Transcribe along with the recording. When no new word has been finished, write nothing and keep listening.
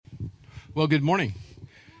Well, good morning.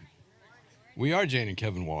 We are Jane and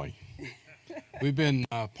Kevin Wally. We've been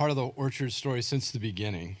part of the Orchard story since the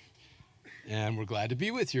beginning, and we're glad to be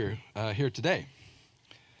with you here today.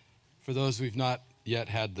 For those we've not yet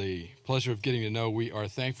had the pleasure of getting to know, we are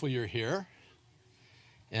thankful you're here,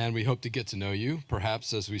 and we hope to get to know you,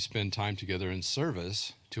 perhaps as we spend time together in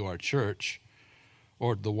service to our church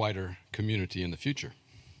or the wider community in the future.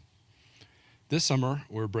 This summer,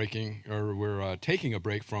 we're taking a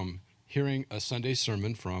break from hearing a Sunday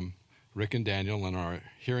sermon from Rick and Daniel and are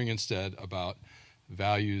hearing instead about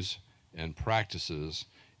values and practices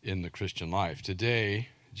in the Christian life. Today,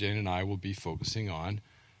 Jane and I will be focusing on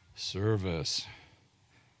service.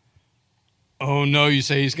 Oh no, you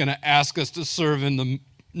say he's going to ask us to serve in the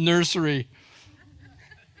nursery.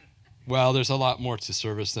 Well, there's a lot more to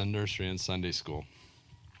service than nursery and Sunday school.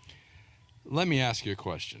 Let me ask you a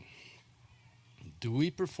question. Do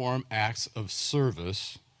we perform acts of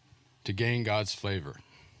service to gain God's favor?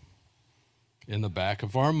 In the back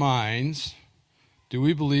of our minds, do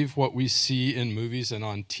we believe what we see in movies and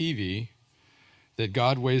on TV, that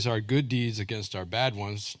God weighs our good deeds against our bad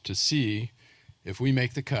ones to see if we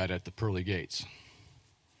make the cut at the pearly gates?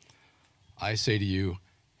 I say to you,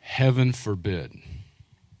 heaven forbid.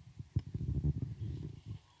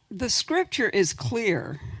 The scripture is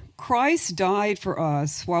clear. Christ died for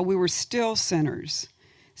us while we were still sinners.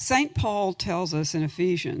 St. Paul tells us in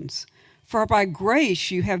Ephesians, "For by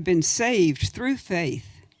grace you have been saved through faith.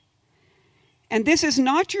 And this is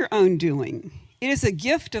not your own doing. It is a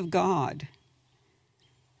gift of God,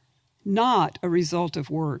 not a result of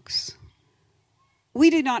works." We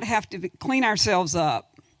do not have to clean ourselves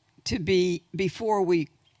up to be before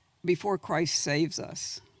Christ saves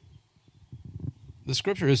us. The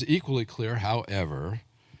scripture is equally clear, however,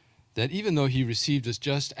 that even though he received us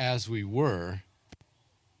just as we were,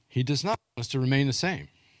 he does not want us to remain the same.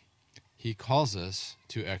 He calls us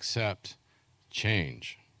to accept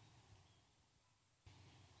change.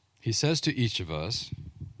 He says to each of us,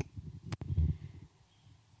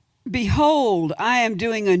 "Behold, I am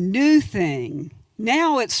doing a new thing.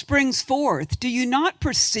 Now it springs forth. Do you not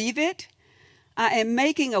perceive it? I am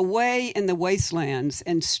making a way in the wastelands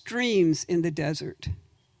and streams in the desert."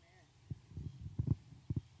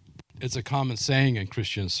 It's a common saying in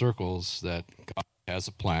Christian circles that God has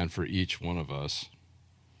a plan for each one of us.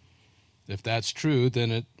 If that's true, then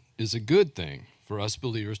it is a good thing for us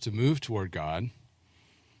believers to move toward God,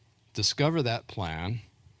 discover that plan,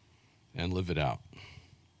 and live it out.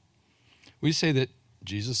 We say that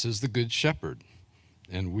Jesus is the good shepherd,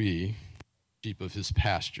 and we, sheep of his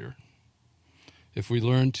pasture. If we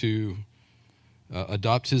learn to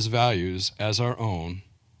adopt his values as our own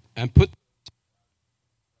and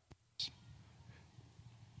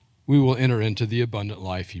we will enter into the abundant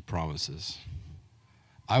life he promises.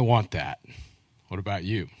 I want that. What about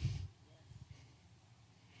you?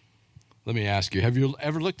 Let me ask you, have you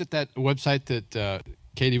ever looked at that website that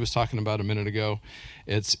Katie was talking about a minute ago?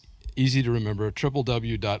 It's easy to remember,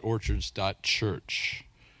 www.orchards.church.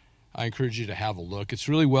 I encourage you to have a look. It's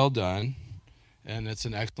really well done, and it's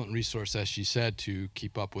an excellent resource, as she said, to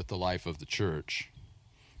keep up with the life of the church.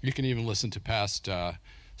 You can even listen to past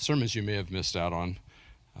sermons you may have missed out on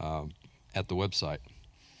at the website.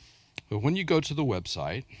 But when you go to the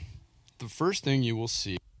website, the first thing you will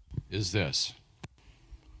see is this: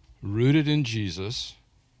 rooted in Jesus,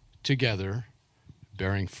 together,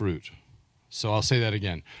 bearing fruit. So I'll say that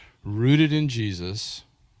again. Rooted in Jesus,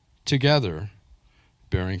 together,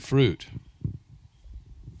 bearing fruit.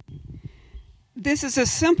 This is a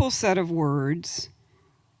simple set of words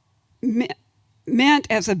meant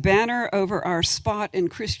as a banner over our spot in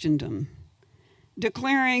Christendom,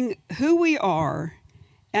 declaring who we are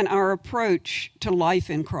and our approach to life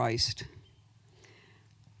in Christ.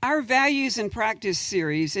 Our Values and Practice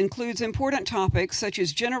series includes important topics such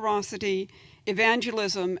as generosity,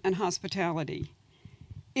 evangelism, and hospitality.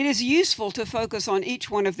 It is useful to focus on each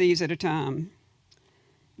one of these at a time.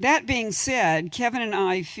 That being said, Kevin and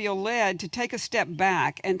I feel led to take a step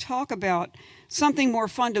back and talk about something more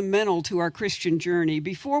fundamental to our Christian journey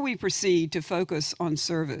before we proceed to focus on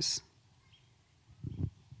service.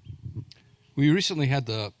 We recently had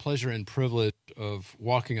the pleasure and privilege of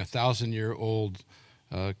walking a 1,000-year-old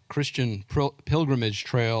Christian pilgrimage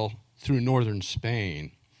trail through northern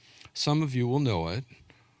Spain. Some of you will know it,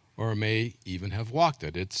 or may even have walked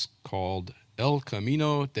it. It's called El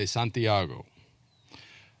Camino de Santiago.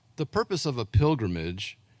 The purpose of a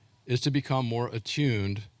pilgrimage is to become more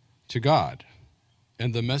attuned to God.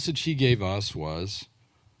 And the message he gave us was,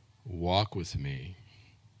 walk with me,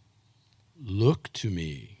 look to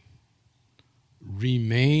me,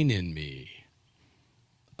 remain in me,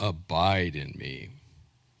 abide in me.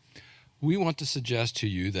 We want to suggest to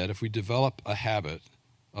you that if we develop a habit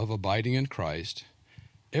of abiding in Christ,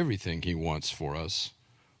 everything he wants for us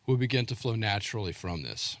will begin to flow naturally from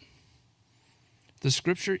this. The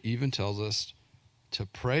scripture even tells us to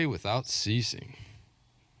pray without ceasing.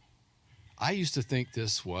 I used to think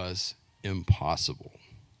this was impossible.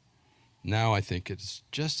 Now I think it's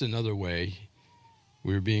just another way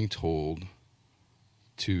we're being told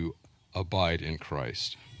to abide in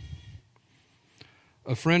Christ.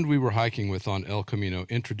 A friend we were hiking with on El Camino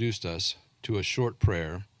introduced us to a short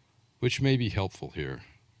prayer, which may be helpful here.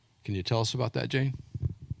 Can you tell us about that, Jane?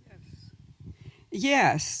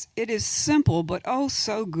 Yes, it is simple but oh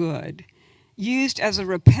so good, used as a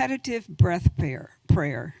repetitive breath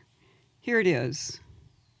prayer. Here it is.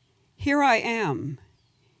 Here I am.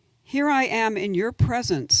 Here I am in your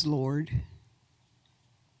presence, Lord.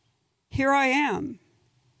 Here I am.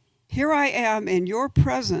 Here I am in your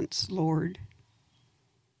presence, Lord.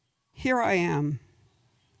 Here I am.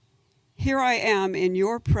 Here I am in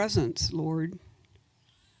your presence, Lord.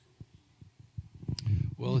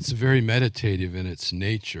 Well, it's very meditative in its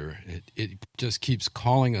nature. It just keeps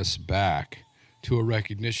calling us back to a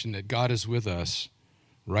recognition that God is with us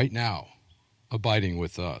right now, abiding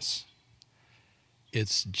with us.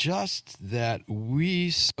 It's just that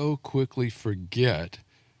we so quickly forget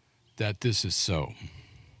that this is so.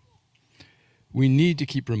 We need to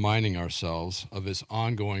keep reminding ourselves of his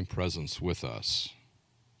ongoing presence with us.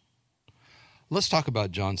 Let's talk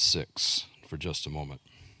about John 6 for just a moment.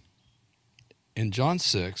 In John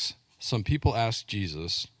 6, some people asked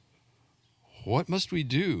Jesus, "What must we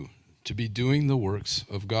do to be doing the works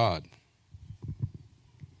of God?"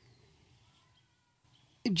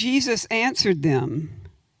 Jesus answered them,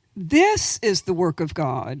 "This is the work of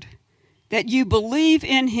God, that you believe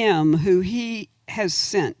in him who he has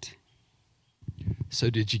sent." So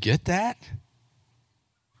did you get that?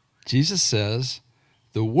 Jesus says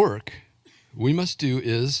the work we must do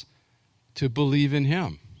is to believe in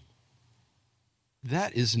him.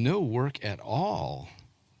 That is no work at all.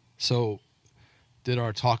 So did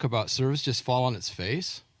our talk about service just fall on its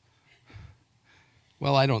face?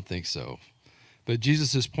 Well, I don't think so. But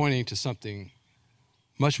Jesus is pointing to something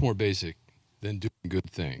much more basic than doing good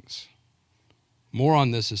things. More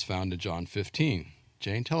on this is found in John 15.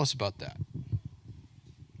 Jane, tell us about that.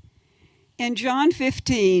 In John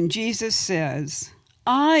 15, Jesus says,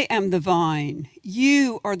 "I am the vine,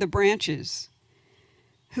 you are the branches.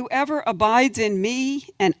 Whoever abides in me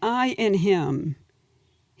and I in him,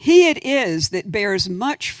 he it is that bears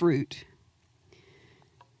much fruit.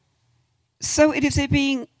 So it is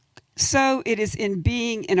in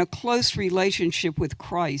being in a close relationship with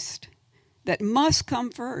Christ that must come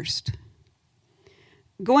first.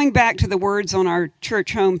 Going back to the words on our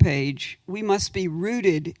church homepage, we must be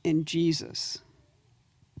rooted in Jesus."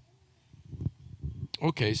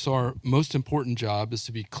 Okay, so our most important job is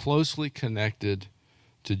to be closely connected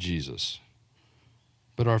to Jesus.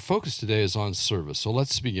 But our focus today is on service, so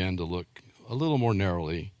let's begin to look a little more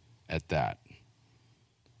narrowly at that.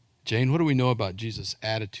 Jane, what do we know about Jesus'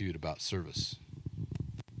 attitude about service?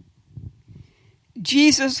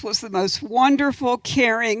 Jesus was the most wonderful,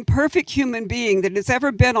 caring, perfect human being that has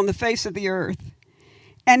ever been on the face of the earth.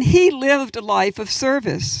 And he lived a life of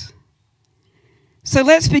service. So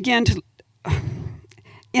let's begin to...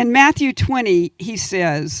 In Matthew 20, he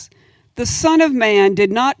says, "The Son of Man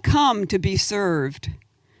did not come to be served,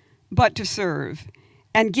 but to serve,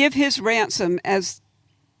 and give his ransom as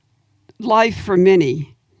life for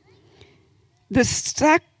many." The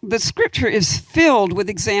scripture is filled with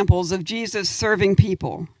examples of Jesus serving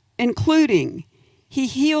people, including he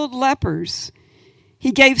healed lepers,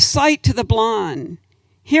 he gave sight to the blind,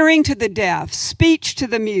 hearing to the deaf, speech to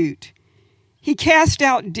the mute. He cast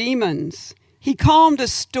out demons. He calmed a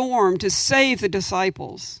storm to save the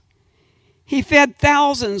disciples. He fed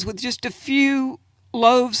thousands with just a few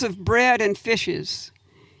loaves of bread and fishes.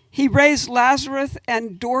 He raised Lazarus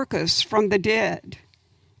and Dorcas from the dead.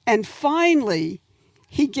 And finally,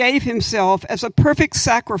 he gave himself as a perfect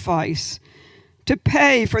sacrifice to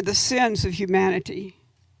pay for the sins of humanity.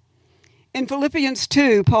 In Philippians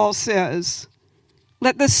 2, Paul says,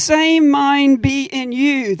 "Let the same mind be in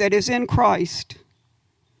you that is in Christ."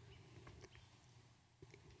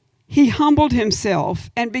 He humbled himself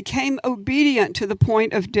and became obedient to the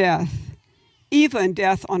point of death, even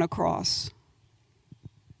death on a cross.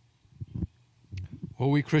 Well,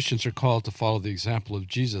 we Christians are called to follow the example of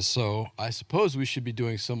Jesus, so I suppose we should be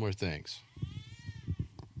doing similar things.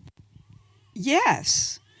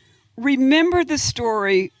 Yes. Remember the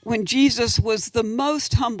story when Jesus was the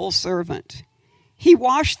most humble servant. He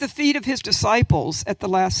washed the feet of his disciples at the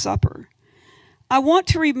Last Supper. I want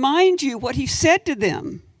to remind you what he said to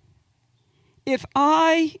them. If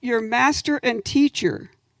I, your master and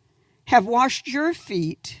teacher, have washed your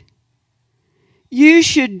feet, you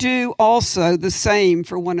should do also the same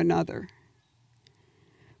for one another.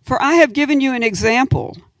 For I have given you an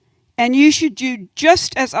example, and you should do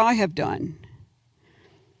just as I have done.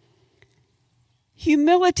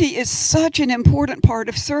 Humility is such an important part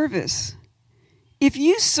of service. If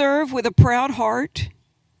you serve with a proud heart,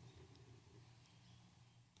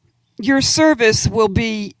 your service will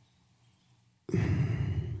be, it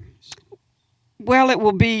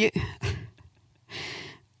will be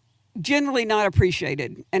generally not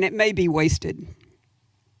appreciated, and it may be wasted.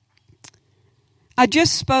 I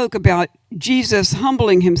just spoke about Jesus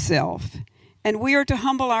humbling himself, and we are to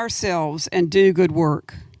humble ourselves and do good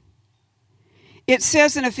work. It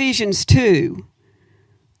says in Ephesians 2,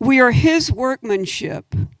 we are his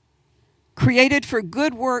workmanship, created for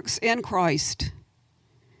good works in Christ,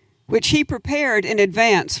 which he prepared in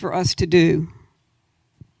advance for us to do.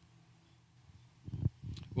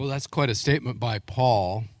 Well, that's quite a statement by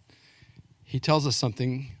Paul. He tells us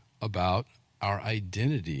something about our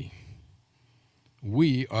identity.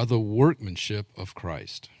 We are the workmanship of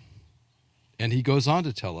Christ. And he goes on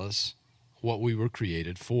to tell us what we were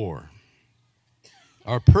created for.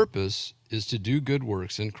 Our purpose is to do good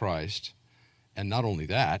works in Christ, and not only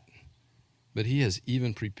that, but he has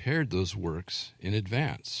even prepared those works in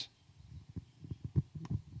advance.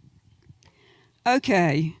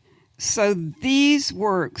 Okay, so these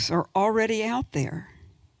works are already out there,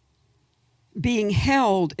 being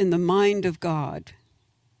held in the mind of God.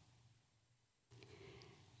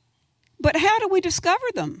 But how do we discover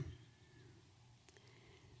them?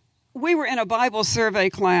 We were in a Bible survey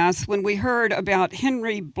class when we heard about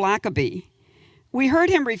Henry Blackaby. We heard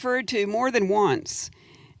him referred to more than once,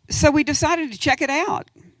 so we decided to check it out.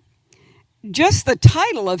 Just the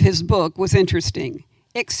title of his book was interesting,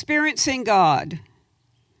 Experiencing God.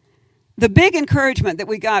 The big encouragement that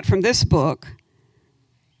we got from this book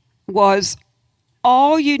was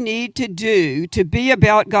all you need to do to be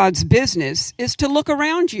about God's business is to look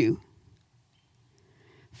around you.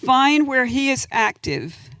 Find where he is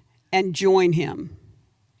active and join him.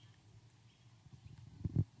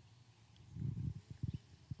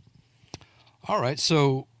 All right,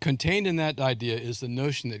 so contained in that idea is the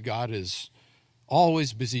notion that God is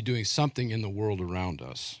always busy doing something in the world around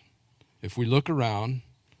us. If we look around,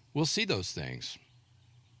 we'll see those things,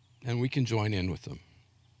 and we can join in with them.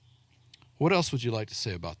 What else would you like to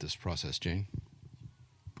say about this process, Jane?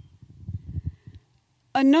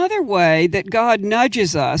 Another way that God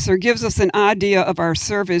nudges us or gives us an idea of our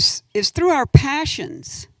service is through our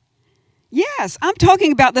passions. Yes, I'm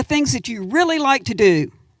talking about the things that you really like to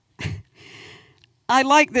do. I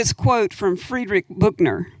like this quote from Friedrich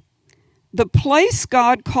Buchner. The place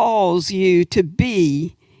God calls you to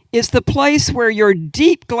be is the place where your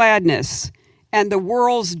deep gladness and the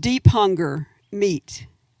world's deep hunger meet.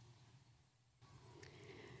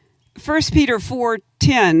 1 Peter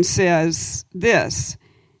 4:10 says this,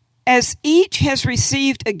 as each has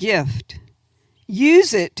received a gift,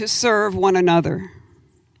 use it to serve one another.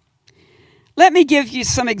 Let me give you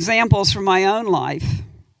some examples from my own life.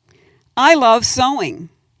 I love sewing.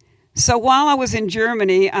 So while I was in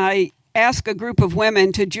Germany, I asked a group of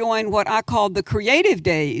women to join what I called the Creative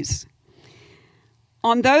Days.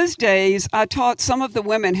 On those days, I taught some of the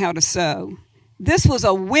women how to sew. This was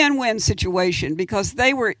a win-win situation because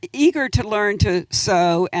they were eager to learn to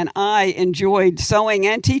sew, and I enjoyed sewing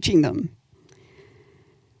and teaching them.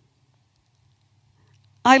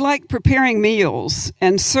 I like preparing meals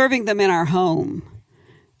and serving them in our home.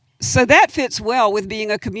 So that fits well with being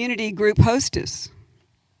a community group hostess.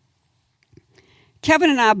 Kevin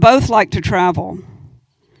and I both like to travel.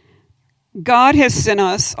 God has sent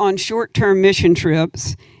us on short-term mission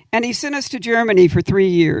trips, and he sent us to Germany for 3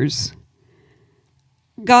 years.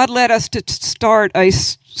 God led us to start a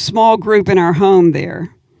small group in our home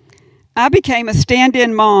there. I became a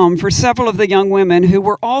stand-in mom for several of the young women who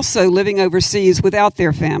were also living overseas without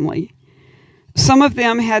their family. Some of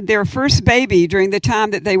them had their first baby during the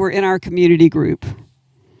time that they were in our community group.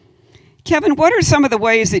 Kevin, what are some of the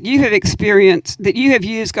ways that you have experienced, that you have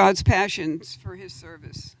used God's passions for his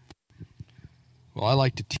service? Well, I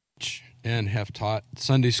like to teach and have taught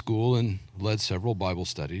Sunday school and led several Bible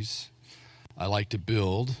studies. I like to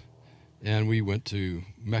build, and we went to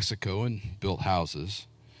Mexico and built houses.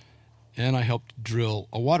 And I helped drill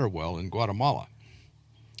a water well in Guatemala.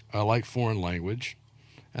 I like foreign language,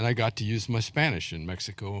 and I got to use my Spanish in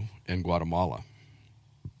Mexico and Guatemala.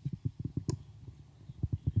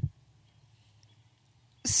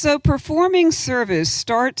 So performing service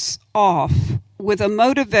starts off with a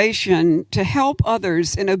motivation to help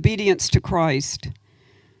others in obedience to Christ.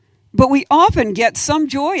 But we often get some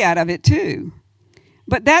joy out of it too.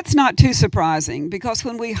 But that's not too surprising, because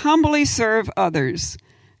when we humbly serve others,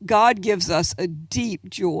 God gives us a deep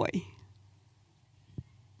joy.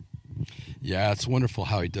 Yeah, it's wonderful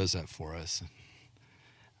how he does that for us.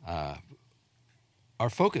 Our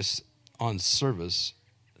focus on service,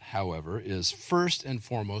 however, is first and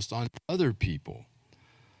foremost on other people.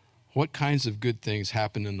 What kinds of good things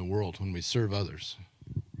happen in the world when we serve others?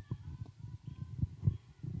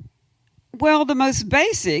 Well, the most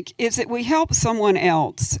basic is that we help someone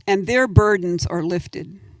else and their burdens are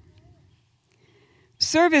lifted.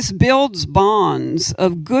 Service builds bonds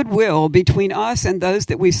of goodwill between us and those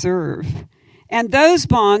that we serve, and those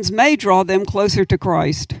bonds may draw them closer to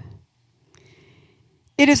Christ.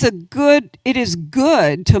 It is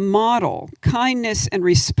good to model kindness and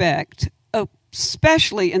respect,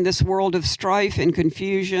 especially in this world of strife and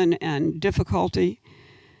confusion and difficulty.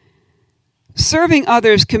 Serving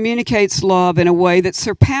others communicates love in a way that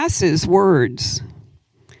surpasses words.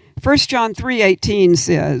 1 John 3:18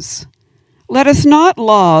 says, "Let us not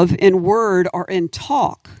love in word or in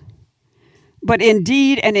talk, but in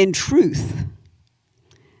deed and in truth."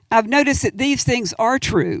 I've noticed that these things are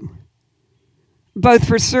true, both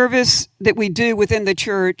for service that we do within the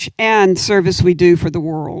church and service we do for the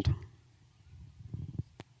world.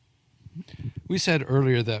 We said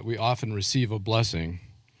earlier that we often receive a blessing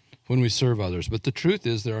when we serve others, but the truth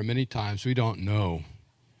is there are many times we don't know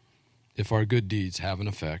if our good deeds have an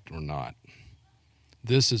effect or not.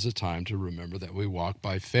 This is a time to remember that we walk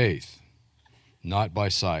by faith, not by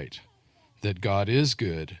sight, that God is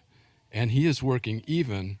good, and he is working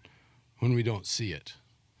even when we don't see it.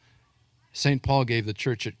 St. Paul gave the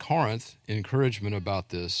church at Corinth encouragement about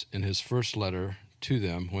this in his first letter to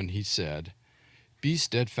them when he said, "Be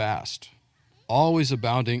steadfast, always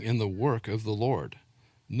abounding in the work of the Lord,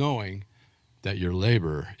 knowing that your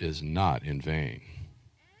labor is not in vain."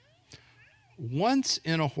 Once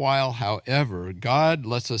in a while, however, God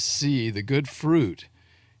lets us see the good fruit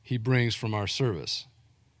he brings from our service,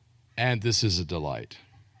 and this is a delight.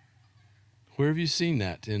 Where have you seen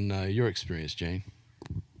that in your experience, Jane?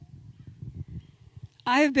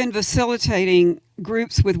 I have been facilitating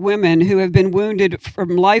groups with women who have been wounded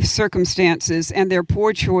from life circumstances and their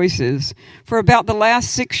poor choices for about the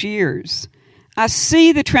last 6 years. I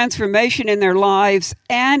see the transformation in their lives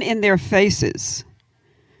and in their faces.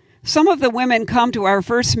 Some of the women come to our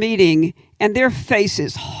first meeting and their face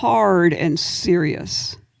is hard and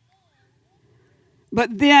serious.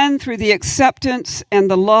 But then, through the acceptance and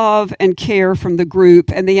the love and care from the group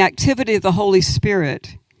and the activity of the Holy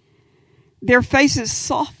Spirit, their faces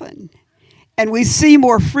soften and we see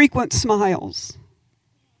more frequent smiles.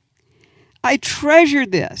 I treasure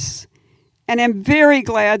this and am very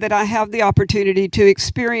glad that I have the opportunity to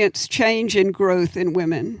experience change and growth in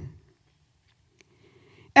women.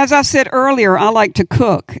 As I said earlier, I like to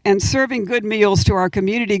cook, and serving good meals to our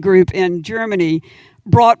community group in Germany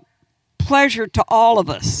brought pleasure to all of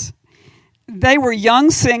us. They were young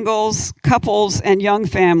singles, couples, and young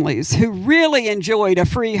families who really enjoyed a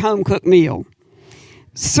free home-cooked meal.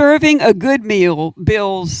 Serving a good meal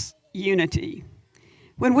builds unity.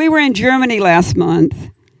 When we were in Germany last month,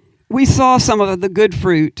 we saw some of the good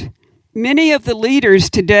fruit. Many of the leaders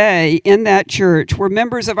today in that church were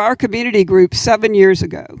members of our community group 7 years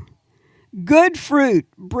ago. Good fruit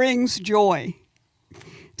brings joy.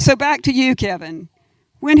 So back to you, Kevin.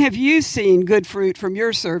 When have you seen good fruit from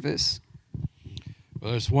your service?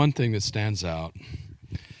 Well, there's one thing that stands out.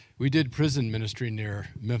 We did prison ministry near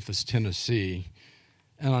Memphis, Tennessee,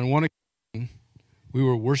 and on one occasion, we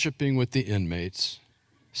were worshiping with the inmates,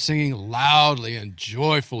 singing loudly and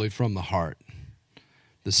joyfully from the heart.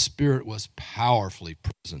 The Spirit was powerfully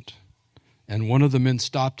present, and one of the men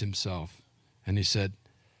stopped himself, and he said,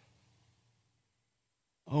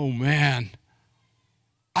 "Oh man,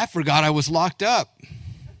 I forgot I was locked up."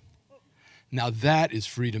 Now that is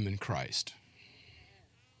freedom in Christ.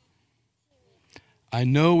 I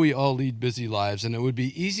know we all lead busy lives, and it would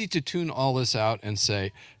be easy to tune all this out and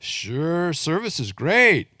say, "Sure, service is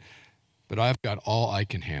great, but I've got all I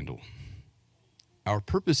can handle." Our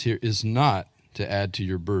purpose here is not to add to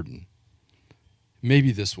your burden.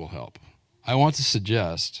 Maybe this will help. I want to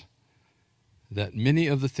suggest that many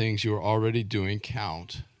of the things you are already doing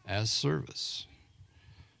count as service.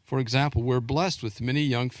 For example, we're blessed with many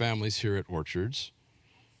young families here at Orchards,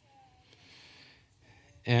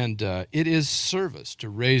 and it is service to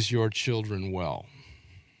raise your children well.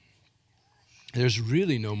 There's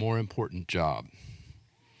really no more important job.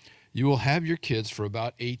 You will have your kids for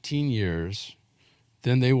about 18 years,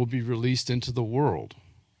 then they will be released into the world,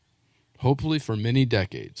 hopefully for many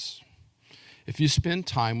decades. If you spend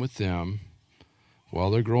time with them while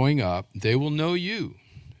they're growing up, they will know you.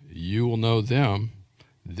 You will know them.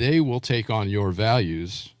 They will take on your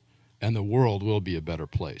values, and the world will be a better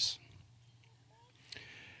place.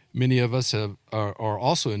 Many of us are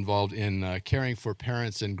also involved in caring for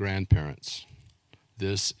parents and grandparents.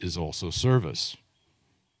 This is also service.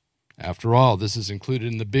 After all, this is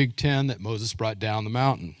included in the Big Ten that Moses brought down the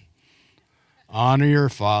mountain. Honor your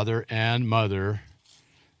father and mother,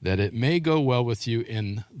 that it may go well with you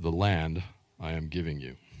in the land I am giving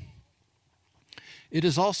you. It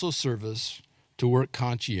is also service to work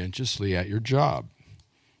conscientiously at your job.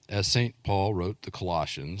 As St. Paul wrote the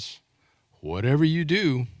Colossians, whatever you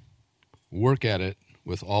do, work at it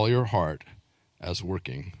with all your heart as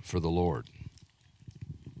working for the Lord.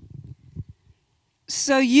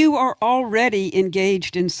 So you are already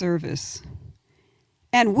engaged in service,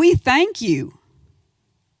 and we thank you.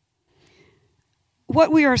 What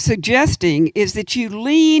we are suggesting is that you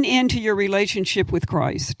lean into your relationship with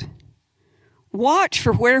Christ. Watch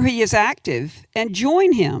for where he is active and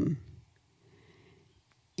join him.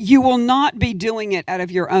 You will not be doing it out of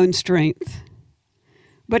your own strength,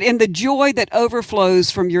 but in the joy that overflows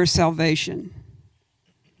from your salvation.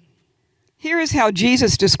 Here is how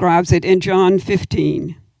Jesus describes it in John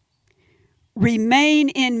 15. Remain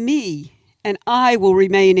in me, and I will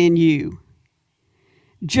remain in you.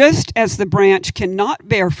 Just as the branch cannot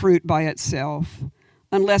bear fruit by itself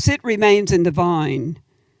unless it remains in the vine,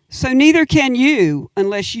 so neither can you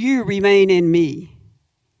unless you remain in me.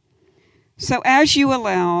 So as you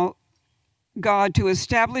allow God to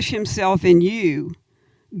establish himself in you,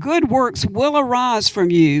 good works will arise from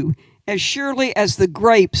you as surely as the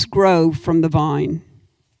grapes grow from the vine.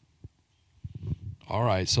 All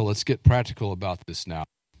right, so let's get practical about this now.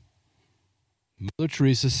 Mother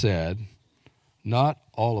Teresa said, not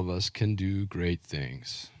all of us can do great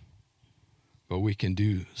things, but we can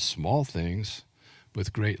do small things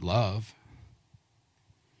with great love.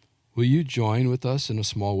 Will you join with us in a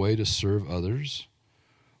small way to serve others?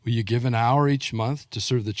 Will you give an hour each month to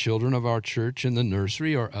serve the children of our church in the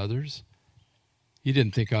nursery or others? You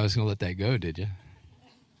didn't think I was going to let that go, did you?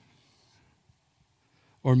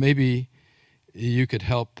 Or maybe you could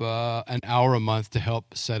help an hour a month to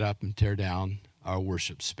help set up and tear down our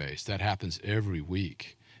worship space. That happens every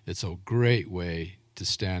week. It's a great way to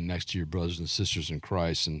stand next to your brothers and sisters in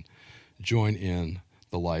Christ and join in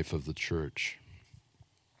the life of the church.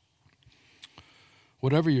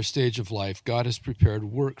 Whatever your stage of life, God has prepared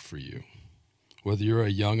work for you. Whether you're a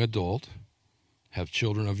young adult, have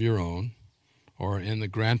children of your own, or in the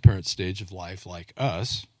grandparent stage of life like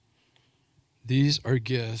us, these are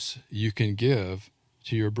gifts you can give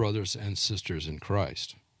to your brothers and sisters in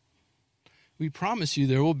Christ. We promise you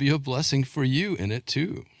there will be a blessing for you in it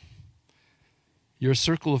too. Your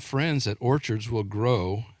circle of friends at Orchards will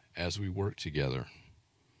grow as we work together.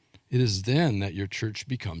 It is then that your church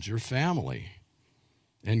becomes your family,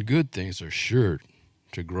 and good things are sure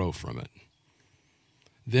to grow from it.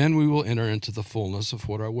 Then we will enter into the fullness of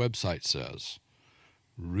what our website says.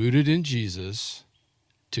 Rooted in Jesus,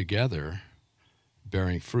 together,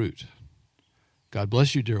 bearing fruit. God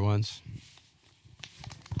bless you, dear ones.